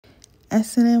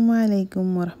Assalamu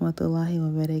alaikum wa rahmatullahi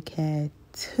wa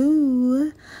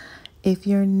barakatuh. If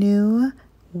you're new,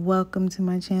 welcome to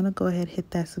my channel. Go ahead,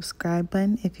 hit that subscribe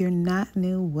button. If you're not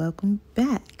new, welcome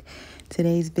back.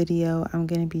 Today's video, I'm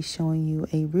going to be showing you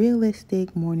a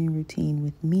realistic morning routine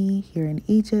with me here in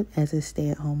Egypt as a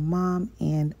stay-at-home mom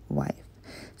and wife.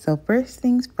 So first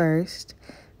things first,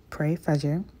 pray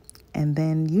Fajr. And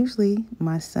then usually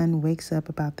my son wakes up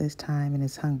about this time and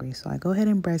is hungry. So I go ahead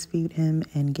and breastfeed him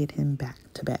and get him back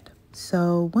to bed.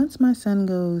 So once my son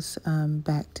goes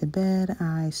back to bed,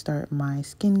 I start my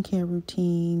skincare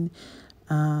routine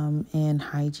and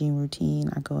hygiene routine.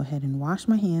 I go ahead and wash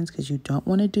my hands because you don't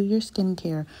want to do your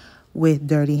skincare with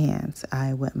dirty hands.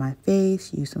 I wet my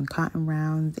face, use some cotton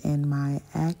rounds and my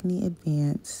Acne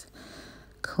Advance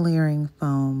Clearing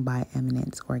Foam by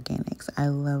Eminence Organics. I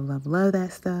love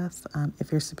that stuff.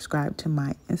 If you're subscribed to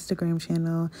my Instagram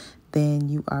channel, then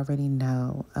you already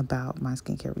know about my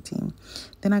skincare routine.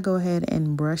 Then I go ahead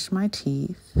and brush my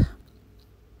teeth,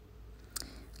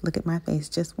 look at my face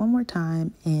just one more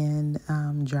time, and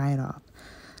dry it off.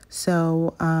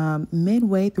 So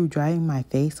midway through drying my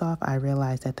face off, I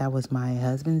realized that that was my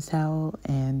husband's towel,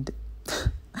 and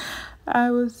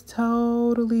I was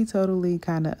totally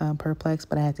kind of perplexed,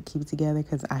 but I had to keep it together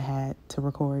because I had to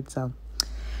record. So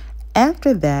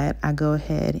after that, I go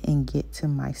ahead and get to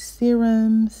my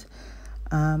serums.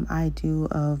 I do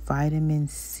a vitamin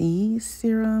C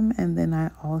serum, and then I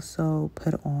also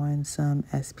put on some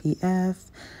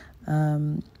SPF.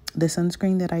 The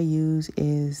sunscreen that I use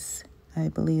is, I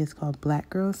believe it's called Black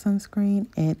Girl Sunscreen,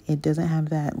 and it doesn't have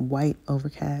that white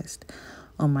overcast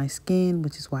on my skin,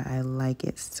 which is why I like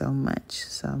it so much.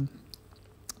 So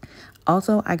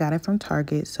also I got it from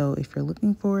Target, so if you're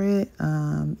looking for it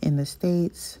in the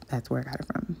States, that's where I got it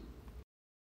from.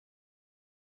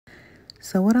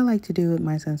 So what I like to do with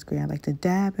my sunscreen, I like to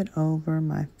dab it over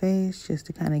my face just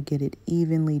to kind of get it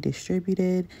evenly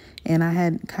distributed. And I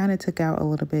had kind of took out a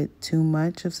little bit too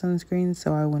much of sunscreen,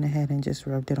 so I went ahead and just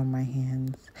rubbed it on my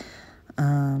hands.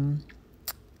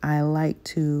 I like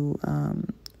to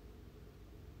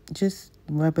just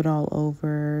rub it all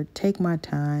over, take my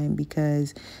time,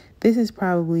 because this is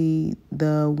probably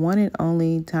the one and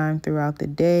only time throughout the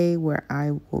day where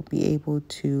I will be able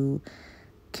to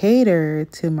cater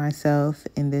to myself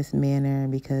in this manner,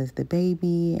 because the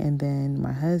baby and then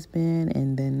my husband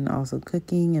and then also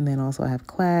cooking and then also I have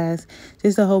class,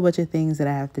 just a whole bunch of things that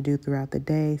I have to do throughout the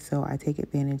day. So I take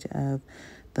advantage of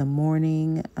the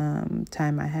morning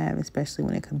time I have, especially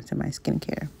when it comes to my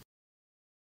skincare.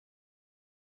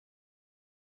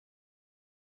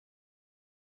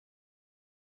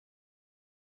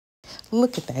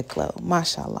 Look at that glow.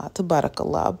 Mashallah,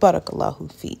 tabarakallah,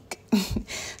 barakallahu feek.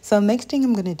 So next thing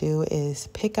I'm going to do is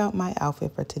pick out my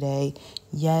outfit for today.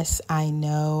 Yes, I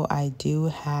know I do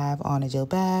have on a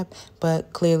jilbab,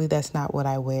 but clearly that's not what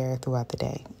I wear throughout the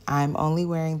day. I'm only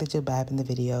wearing the jilbab in the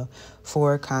video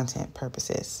for content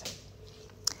purposes.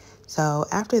 So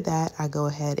after that, I go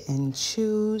ahead and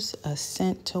choose a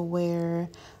scent to wear.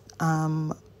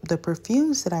 The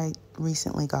perfumes that I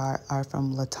recently got are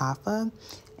from Latafa,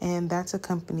 and that's a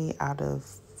company out of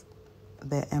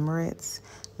the Emirates.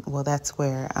 Well, that's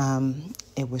where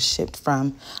it was shipped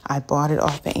from. I bought it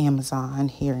off of Amazon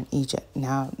here in Egypt.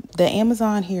 Now, the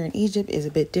Amazon here in Egypt is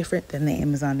a bit different than the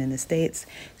Amazon in the States,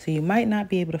 so you might not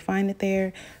be able to find it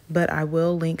there, but I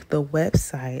will link the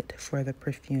website for the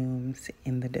perfumes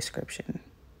in the description.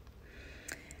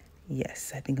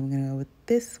 Yes, I think I'm going to go with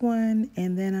this one.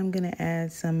 And then I'm going to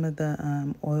add some of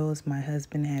the oils my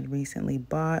husband had recently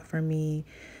bought for me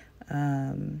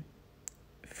from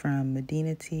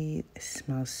Medina Tea. It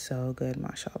smells so good,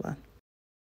 mashallah.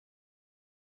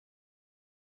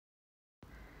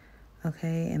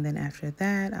 Okay, and then after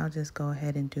that, I'll just go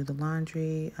ahead and do the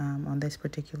laundry. On this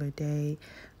particular day,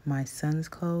 my son's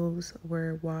clothes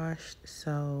were washed,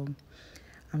 so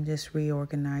I'm just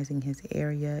reorganizing his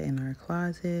area in our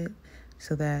closet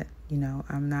so that, you know,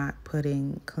 I'm not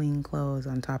putting clean clothes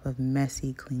on top of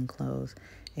messy clean clothes.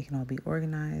 It can all be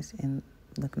organized and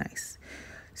look nice.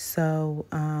 So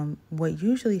what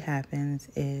usually happens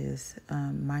is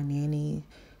my nanny,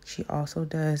 she also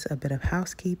does a bit of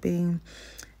housekeeping.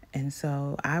 And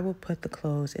so I will put the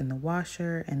clothes in the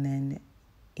washer, and then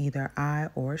either I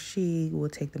or she will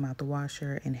take them out the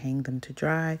washer and hang them to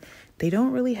dry. They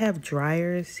don't really have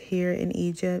dryers here in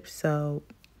Egypt, so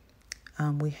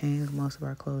we hang most of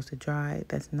our clothes to dry.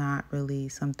 That's not really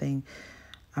something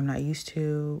I'm not used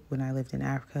to. When I lived in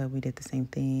Africa, we did the same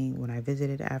thing. When I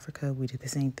visited Africa, we did the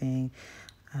same thing.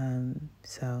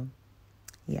 So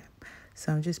yeah.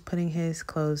 So I'm just putting his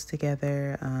clothes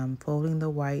together, folding the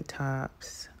white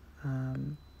tops,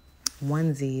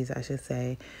 onesies, I should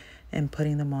say, and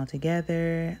putting them all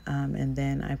together. And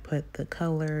then I put the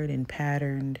colored and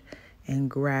patterned and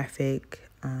graphic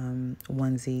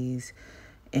onesies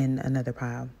in another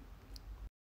pile.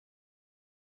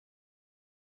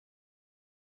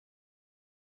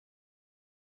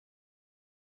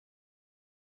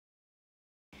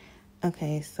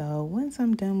 Okay, so once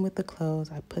I'm done with the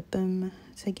clothes, I put them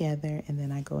together and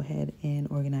then I go ahead and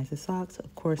organize the socks.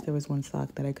 Of course, there was one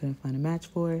sock that I couldn't find a match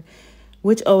for,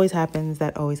 which always happens.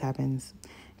 That always happens.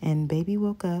 And baby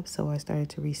woke up, so I started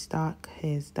to restock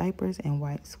his diapers and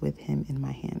wipes with him in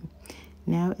my hand.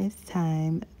 Now it's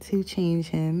time to change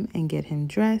him and get him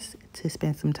dressed to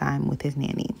spend some time with his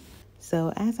nanny.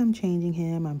 So as I'm changing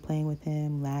him, I'm playing with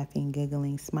him, laughing,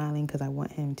 giggling, smiling, because I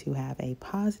want him to have a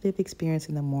positive experience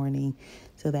in the morning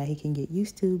so that he can get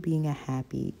used to being a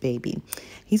happy baby.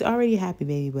 He's already a happy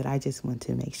baby, but I just want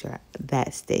to make sure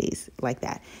that stays like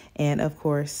that. And of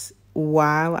course,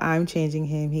 while I'm changing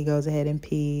him, he goes ahead and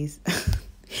pees.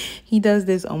 He does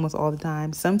this almost all the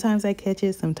time. Sometimes I catch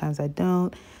it, sometimes I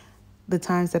don't. The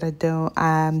times that I don't,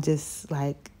 I'm just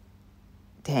like,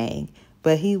 dang.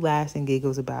 But he laughs and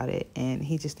giggles about it, and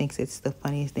he just thinks it's the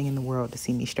funniest thing in the world to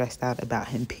see me stressed out about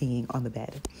him peeing on the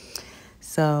bed.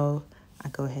 So I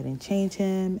go ahead and change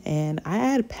him, and I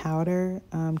add powder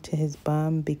to his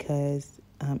bum because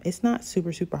it's not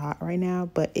super, super hot right now,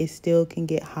 but it still can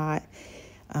get hot,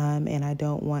 and I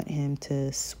don't want him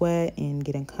to sweat and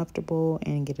get uncomfortable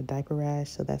and get a diaper rash,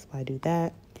 so that's why I do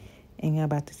that. And you're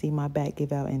about to see my back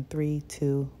give out in 3,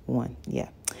 2, 1. Yeah.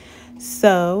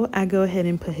 So I go ahead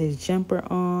and put his jumper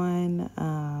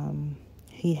on.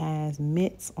 He has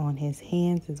mitts on his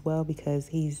hands as well because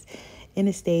he's in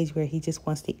a stage where he just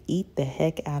wants to eat the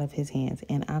heck out of his hands.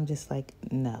 And I'm just like,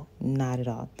 no, not at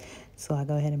all. So I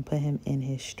go ahead and put him in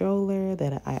his stroller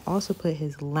that I also put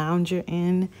his lounger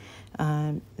in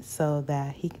so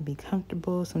that he can be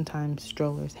comfortable. Sometimes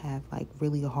strollers have like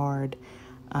really hard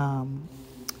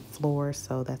floor,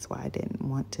 so that's why I didn't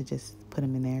want to just put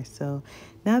him in there. So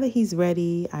now that he's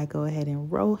ready, I go ahead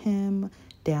and roll him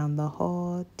down the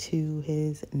hall to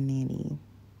his nanny.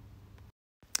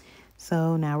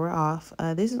 So now we're off.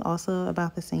 This is also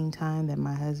about the same time that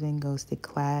my husband goes to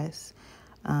class,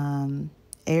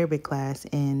 Arabic class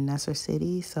in Nasser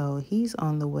City. So he's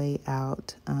on the way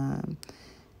out. And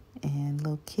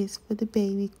little kiss for the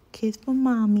baby, kiss for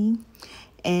mommy.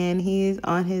 And he is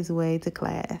on his way to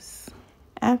class.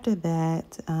 After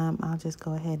that, I'll just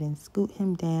go ahead and scoot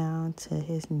him down to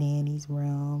his nanny's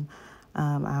room.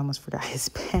 I almost forgot his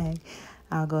bag.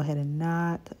 I'll go ahead and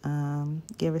knock,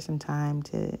 give her some time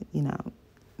to,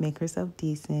 make herself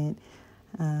decent.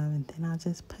 And then I'll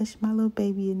just push my little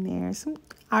baby in there.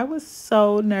 I was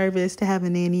so nervous to have a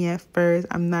nanny at first.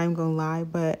 I'm not even going to lie,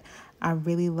 but I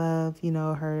really love,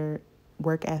 her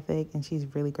work ethic, and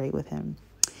she's really great with him.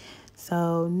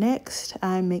 So next,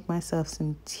 I make myself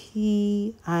some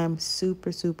tea. I am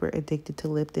super, super addicted to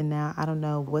Lipton now. I don't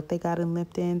know what they got in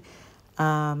Lipton,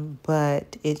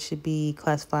 but it should be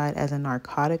classified as a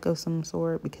narcotic of some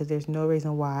sort because there's no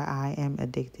reason why I am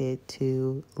addicted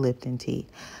to Lipton tea.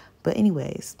 But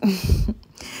anyways,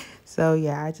 so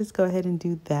yeah, I just go ahead and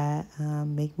do that.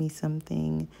 Make me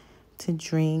something to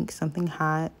drink, something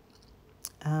hot.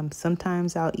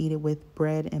 Sometimes I'll eat it with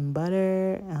bread and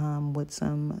butter, with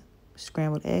some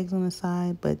scrambled eggs on the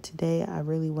side, but today I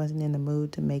really wasn't in the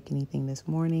mood to make anything this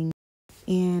morning.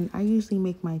 And I usually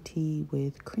make my tea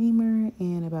with creamer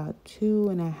and about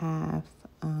 2.5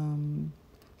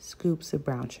 scoops of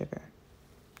brown sugar,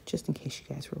 just in case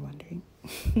you guys were wondering.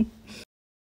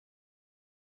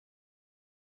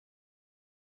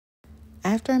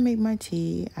 After I make my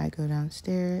tea, I go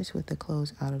downstairs with the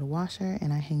clothes out of the washer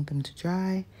and I hang them to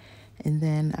dry. And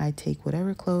then I take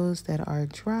whatever clothes that are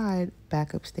dried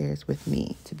back upstairs with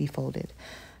me to be folded.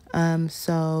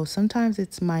 So sometimes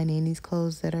it's my nanny's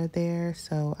clothes that are there.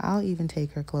 So I'll even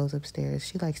take her clothes upstairs.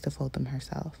 She likes to fold them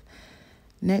herself.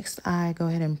 Next, I go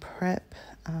ahead and prep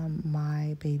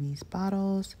my baby's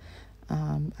bottles.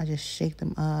 I just shake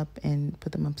them up and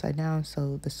put them upside down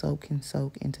so the soap can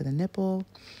soak into the nipple.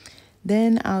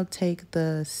 Then I'll take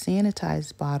the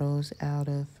sanitized bottles out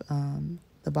of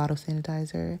the bottle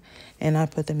sanitizer, and I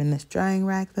put them in this drying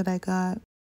rack that I got.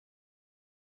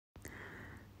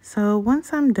 So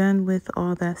once I'm done with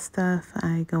all that stuff,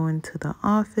 I go into the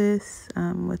office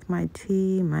with my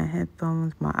tea, my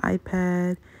headphones, my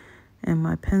iPad, and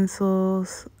my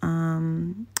pencils. I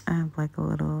have like a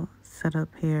little setup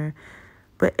here,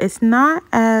 but it's not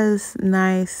as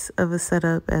nice of a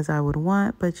setup as I would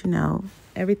want, but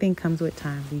everything comes with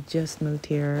time. We just moved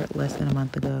here less than a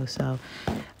month ago, so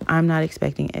I'm not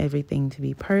expecting everything to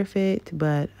be perfect,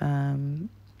 but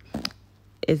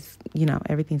it's,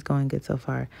 everything's going good so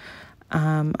far.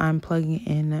 I'm plugging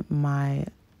in my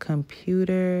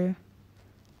computer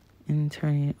and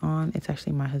turning it on. It's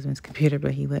actually my husband's computer,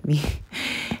 but he let me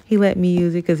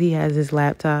use it because he has his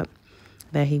laptop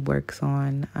that he works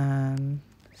on.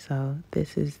 So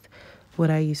this is what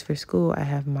I use for school. I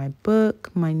have my book,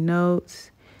 my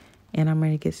notes, and I'm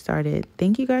ready to get started.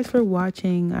 Thank you guys for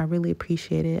watching. I really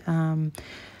appreciate it.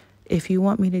 If you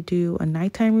want me to do a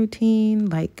nighttime routine,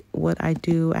 like what I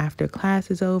do after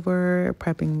class is over,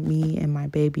 prepping me and my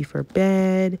baby for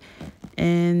bed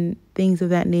and things of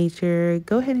that nature,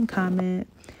 go ahead and comment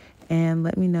and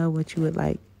let me know what you would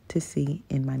like to see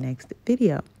in my next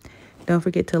video. Don't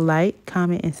forget to like,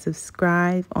 comment, and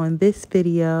subscribe on this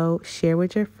video. Share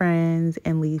with your friends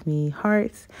and leave me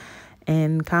hearts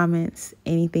and comments,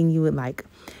 anything you would like.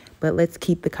 But let's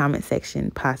keep the comment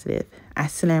section positive.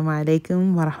 Assalamu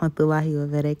alaikum wa rahmatullahi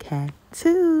wa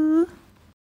barakatuh.